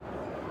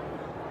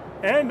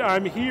And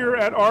I'm here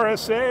at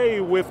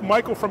RSA with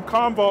Michael from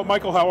Commvault.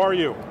 Michael, how are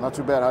you? Not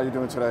too bad, how are you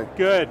doing today?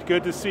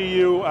 Good to see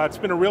you. It's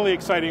been a really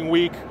exciting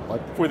week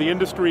for the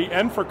industry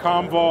and for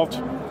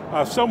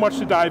Commvault. So much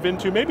to dive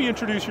into. Maybe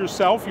introduce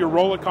yourself, your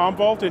role at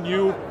Commvault, and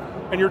you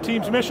and your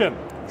team's mission.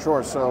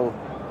 Sure, so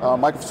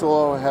Michael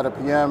Fusillo, head of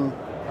PM.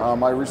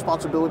 My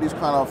responsibility is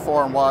kind of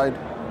far and wide.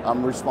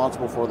 I'm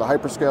responsible for the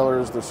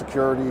hyperscalers, the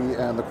security,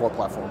 and the core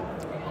platform.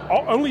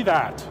 Only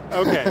that?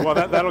 Okay, well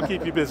that'll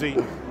keep you busy.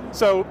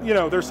 So,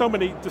 there's so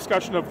many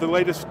discussion of the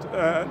latest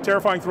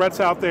terrifying threats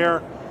out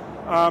there,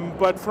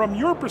 but from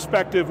your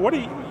perspective, what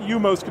are you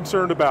most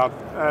concerned about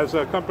as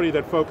a company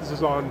that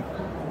focuses on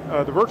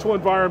the virtual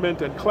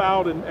environment and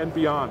cloud and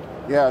beyond?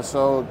 Yeah,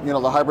 so,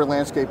 the hybrid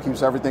landscape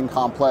keeps everything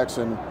complex,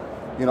 and,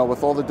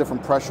 with all the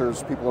different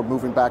pressures, people are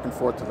moving back and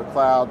forth to the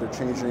cloud, they're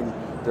changing,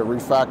 they're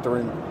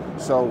refactoring.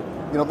 So,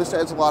 this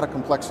adds a lot of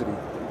complexity.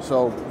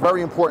 So,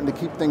 very important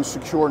to keep things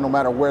secure no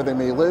matter where they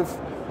may live,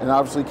 and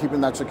obviously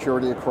keeping that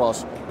security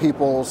across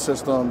people,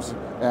 systems,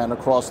 and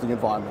across the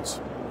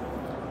environments.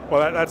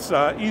 Well, that's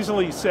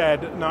easily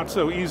said, not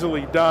so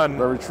easily done.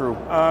 Very true.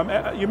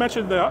 You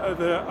mentioned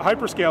the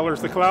hyperscalers,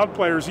 the cloud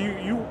players.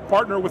 You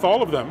partner with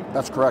all of them.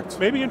 That's correct.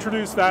 Maybe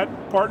introduce that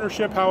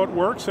partnership, how it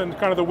works, and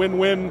kind of the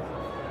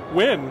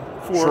win-win-win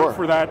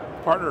for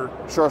that partner.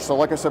 Sure, so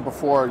like I said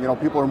before,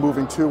 people are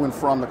moving to and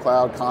from the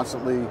cloud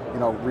constantly,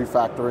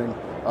 refactoring,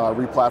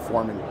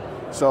 replatforming.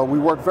 So we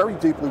work very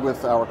deeply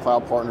with our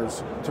cloud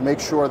partners to make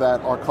sure that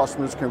our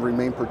customers can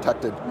remain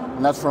protected.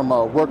 And that's from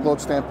a workload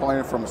standpoint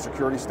and from a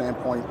security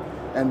standpoint.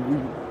 And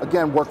we,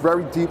 again, work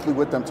very deeply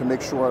with them to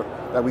make sure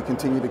that we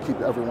continue to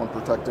keep everyone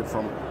protected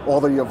from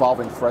all the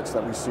evolving threats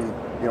that we see,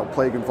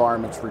 plague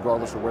environments,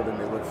 regardless of where they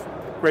may live.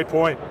 Great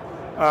point.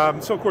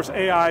 So of course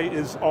AI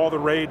is all the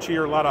rage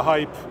here, a lot of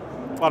hype,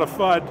 a lot of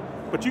FUD.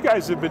 But you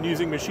guys have been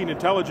using machine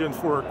intelligence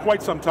for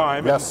quite some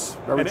time. Yes,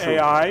 very true.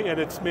 AI, and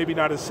it's maybe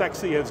not as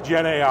sexy as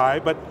Gen AI,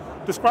 but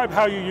describe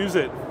how you use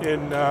it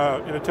in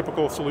a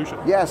typical solution.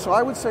 Yeah, so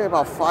I would say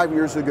about 5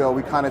 years ago,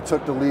 we kind of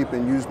took the leap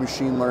and used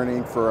machine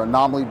learning for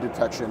anomaly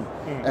detection.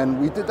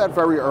 And we did that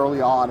very early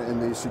on in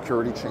the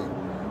security chain.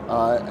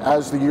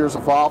 As the years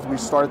evolved, we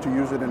started to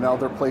use it in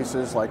other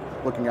places, like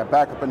looking at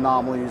backup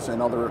anomalies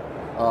and other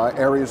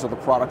areas of the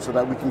product so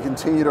that we can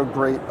continue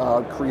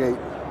to create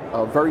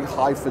very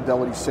high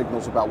fidelity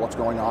signals about what's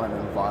going on in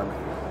an environment.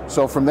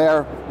 So from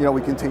there, we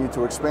continued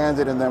to expand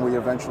it, and then we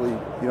eventually,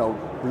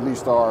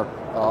 released our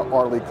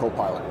lead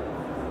Copilot.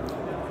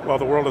 Well,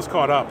 the world has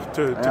caught up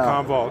to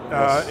Commvault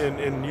Yes.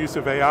 in use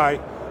of AI.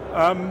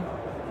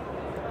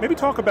 Maybe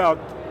talk about,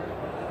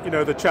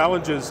 the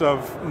challenges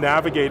of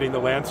navigating the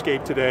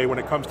landscape today when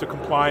it comes to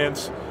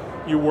compliance.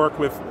 You work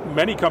with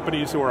many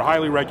companies who are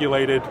highly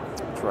regulated.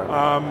 That's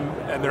right.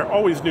 And there are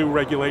always new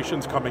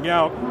regulations coming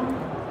out.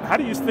 How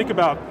do you think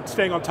about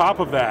staying on top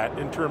of that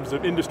in terms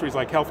of industries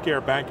like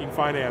healthcare, banking,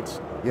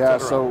 finance, Yeah, et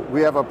cetera? so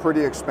we have a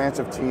pretty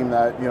expansive team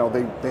that,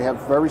 they have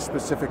very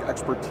specific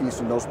expertise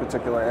in those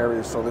particular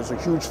areas, so there's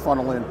a huge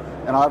funnel in,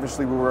 and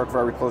obviously we work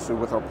very closely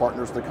with our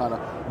partners to kind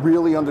of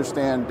really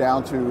understand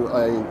down to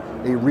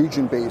a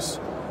region base,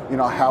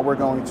 how we're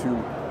going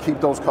to keep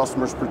those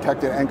customers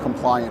protected and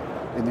compliant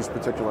in these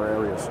particular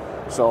areas.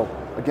 So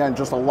again,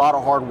 just a lot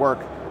of hard work,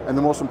 and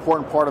the most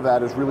important part of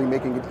that is really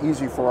making it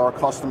easy for our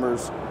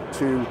customers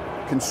to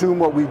consume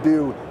what we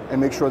do and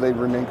make sure they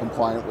remain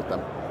compliant with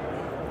them.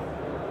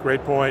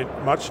 Great point,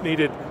 much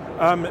needed.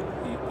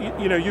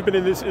 You've been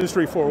in this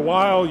industry for a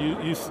while.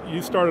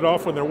 You started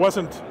off when there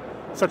wasn't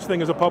such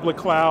thing as a public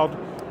cloud.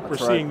 We're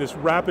seeing this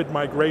rapid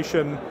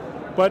migration,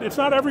 but it's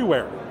not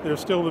everywhere.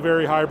 There's still the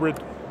very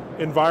hybrid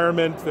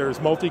environment.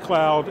 There's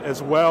multi-cloud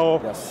as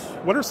well. Yes.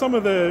 What are some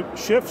of the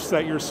shifts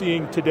that you're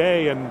seeing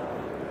today and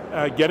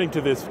getting to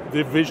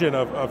the vision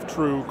of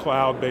true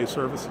cloud-based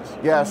services?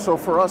 Yeah, so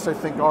for us, I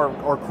think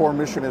our core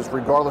mission is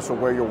regardless of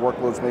where your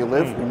workloads may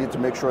live, we need to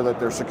make sure that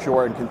they're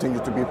secure and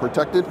continue to be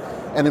protected.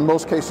 And in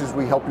most cases,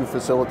 we help you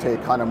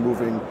facilitate kind of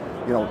moving,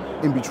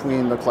 in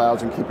between the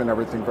clouds and keeping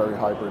everything very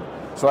hybrid.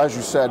 So as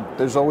you said,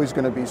 there's always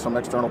going to be some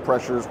external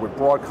pressures with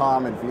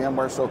Broadcom and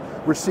VMware, so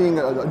we're seeing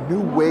a new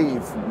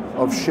wave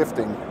of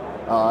shifting.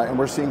 And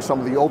we're seeing some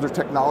of the older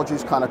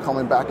technologies kind of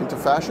coming back into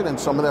fashion, and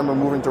some of them are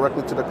moving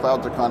directly to the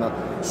cloud to kind of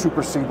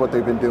supersede what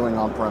they've been doing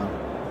on-prem.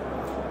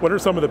 What are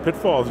some of the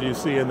pitfalls you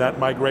see in that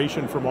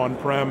migration from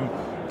on-prem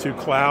to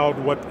cloud?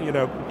 What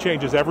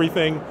changes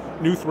everything?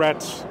 New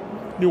threats,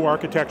 new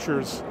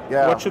architectures.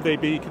 Yeah. What should they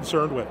be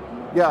concerned with?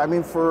 Yeah, I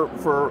mean,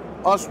 for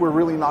us, we're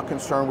really not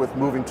concerned with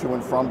moving to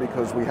and from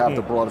because we have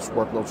the broadest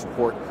workload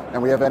support,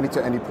 and we have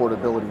any-to-any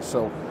portability.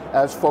 So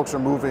as folks are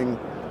moving,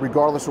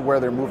 regardless of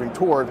where they're moving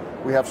toward,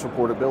 we have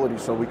supportability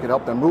so we can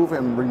help them move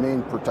and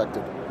remain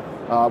protected.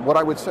 What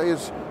I would say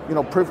is,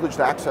 privileged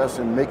access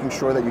and making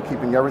sure that you're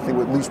keeping everything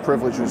with least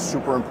privilege is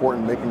super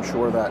important, making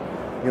sure that,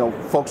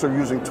 folks are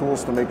using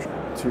tools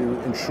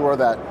to ensure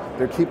that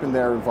they're keeping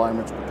their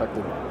environments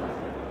protected.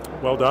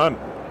 Well done.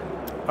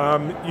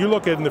 You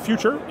look in the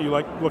future, you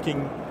like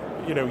looking,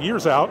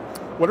 years out.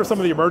 What are some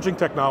of the emerging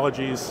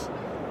technologies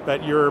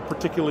that you're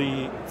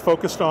particularly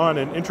focused on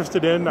and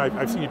interested in?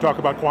 I've seen you talk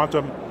about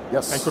quantum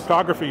Yes. and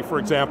cryptography, for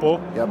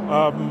example. Yep.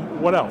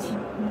 What else?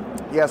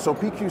 Yeah, so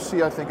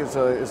PQC I think is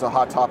a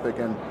hot topic,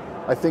 and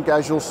I think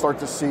as you'll start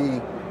to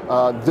see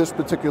this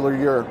particular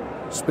year,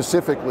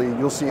 specifically,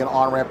 you'll see an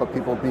on-ramp of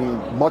people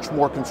being much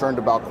more concerned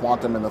about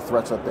quantum and the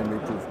threats that they may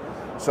prove.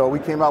 So we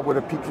came out with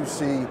a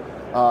PQC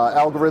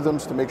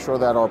algorithms to make sure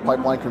that our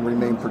pipeline can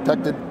remain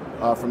protected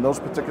from those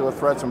particular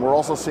threats, and we're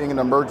also seeing an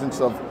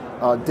emergence of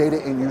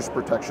data in use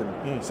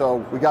protection. So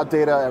we got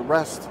data at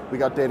rest, we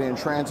got data in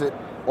transit,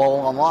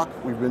 all on lock.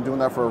 We've been doing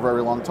that for a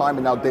very long time,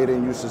 and now data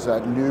in use is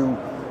that new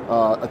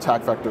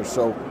attack vector.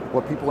 So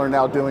what people are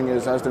now doing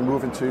is, as they're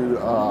moving to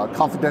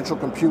confidential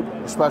compute,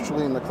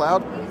 especially in the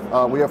cloud,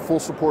 we have full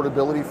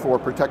supportability for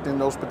protecting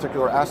those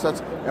particular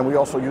assets, and we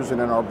also use it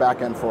in our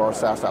back end for our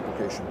SaaS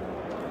application.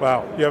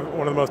 Wow, you have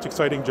one of the most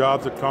exciting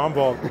jobs at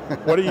Commvault.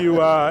 What are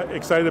you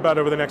excited about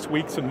over the next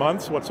weeks and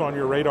months? What's on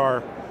your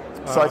radar?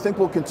 So I think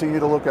we'll continue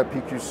to look at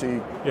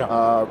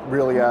PQC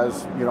really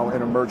as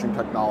an emerging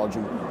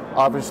technology.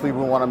 Obviously,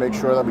 we want to make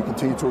sure that we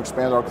continue to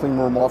expand our clean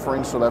room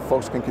offerings so that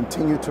folks can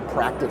continue to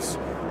practice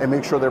and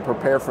make sure they're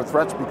prepared for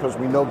threats, because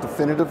we know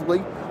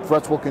definitively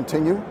threats will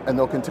continue and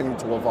they'll continue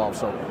to evolve.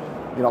 So,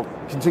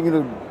 continue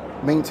to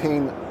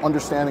maintain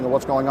understanding of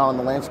what's going on in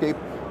the landscape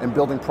and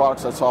building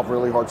products that solve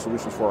really hard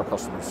solutions for our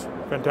customers.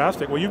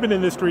 Fantastic. Well, you've been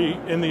in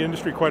the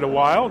industry quite a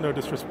while, no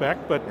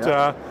disrespect, but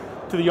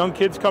to the young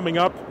kids coming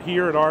up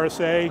here at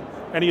RSA,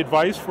 any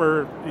advice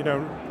for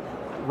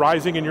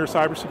rising in your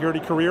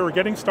cybersecurity career or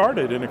getting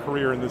started in a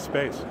career in this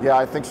space? Yeah,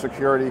 I think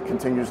security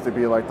continues to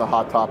be like the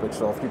hot topic.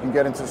 So if you can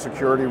get into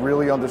security,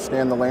 really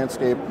understand the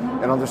landscape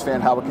and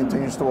understand how it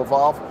continues to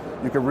evolve,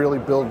 you can really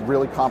build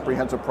really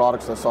comprehensive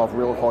products that solve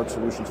real hard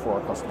solutions for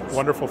our customers.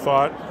 Wonderful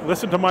thought.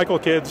 Listen to Michael,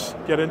 kids.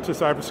 Get into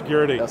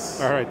cybersecurity.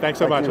 Yes. All right, thanks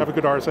so much. Have a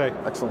good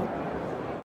RSA. Excellent.